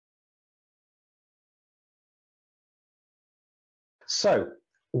So,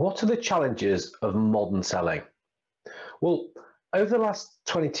 what are the challenges of modern selling? Well, over the last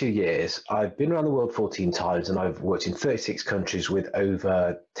 22 years, I've been around the world 14 times and I've worked in 36 countries with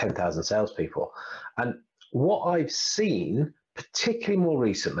over 10,000 salespeople. And what I've seen, particularly more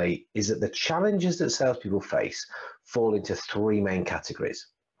recently, is that the challenges that salespeople face fall into three main categories.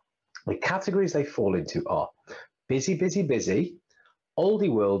 The categories they fall into are busy, busy, busy, oldie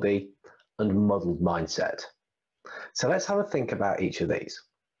worldy, and muddled mindset. So let's have a think about each of these.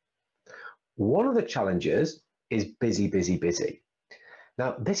 One of the challenges is busy, busy, busy.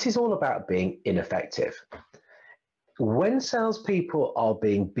 Now, this is all about being ineffective. When salespeople are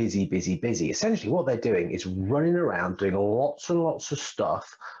being busy, busy, busy, essentially what they're doing is running around doing lots and lots of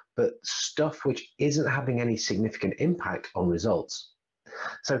stuff, but stuff which isn't having any significant impact on results.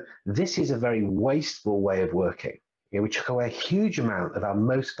 So this is a very wasteful way of working. We took away a huge amount of our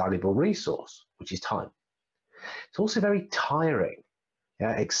most valuable resource, which is time. It's also very tiring.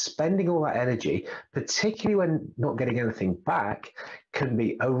 Expending all that energy, particularly when not getting anything back, can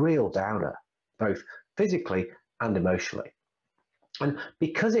be a real downer, both physically and emotionally. And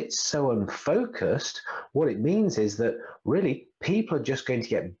because it's so unfocused, what it means is that really people are just going to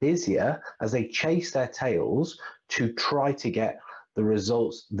get busier as they chase their tails to try to get the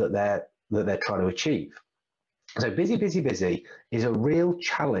results that they're trying to achieve. So busy, busy, busy is a real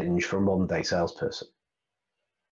challenge for a modern day salesperson.